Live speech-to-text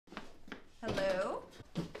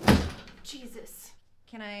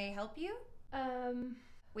Can I help you?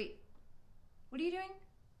 Wait, what are you doing?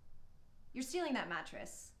 You're stealing that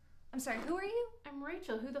mattress. I'm sorry, who are you? I'm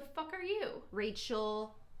Rachel. Who the fuck are you?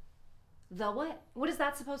 Rachel. The what? What is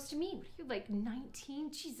that supposed to mean? You're like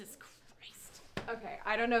 19? Jesus Christ. Okay,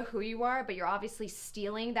 I don't know who you are, but you're obviously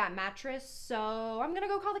stealing that mattress, so I'm gonna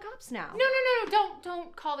go call the cops now. No,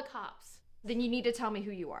 don't call the cops. Then you need to tell me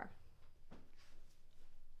who you are.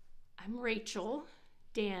 I'm Rachel,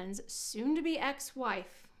 Dan's soon-to-be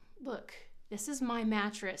ex-wife. Look, this is my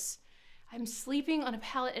mattress. I'm sleeping on a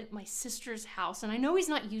pallet at my sister's house, and I know he's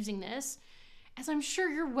not using this. As I'm sure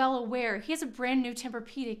you're well aware, he has a brand new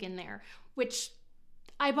Tempur-Pedic in there, which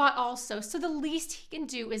I bought also, so the least he can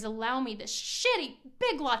do is allow me this shitty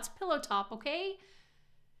Big Lots pillow top, okay?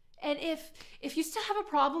 And if you still have a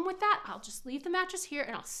problem with that, I'll just leave the mattress here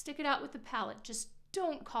and I'll stick it out with the pallet. Just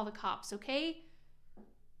don't call the cops, okay?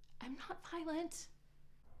 I'm not violent.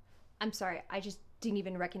 I'm sorry, I just didn't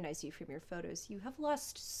even recognize you from your photos. You have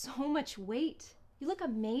lost so much weight. You look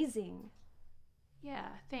amazing. Yeah,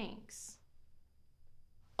 thanks.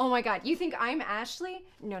 Oh my god, you think I'm Ashley?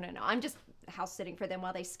 No, I'm just house sitting for them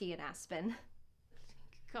while they ski in Aspen.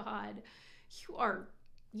 God, you are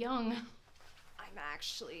young. I'm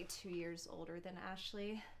actually 2 years older than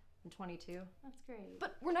Ashley. I'm 22. That's great.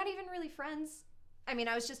 But we're not even really friends. I mean,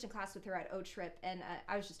 I was just in class with her at O Trip, and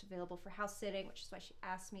I was just available for house sitting, which is why she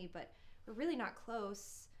asked me, but we're really not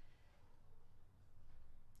close.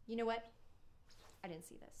 You know what? I didn't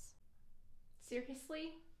see this.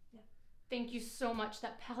 Seriously? Yeah. Thank you so much.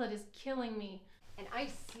 That pallet is killing me. And I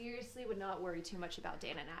seriously would not worry too much about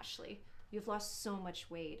Dan and Ashley. You've lost so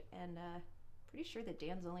much weight, and pretty sure that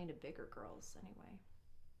Dan's only into bigger girls anyway.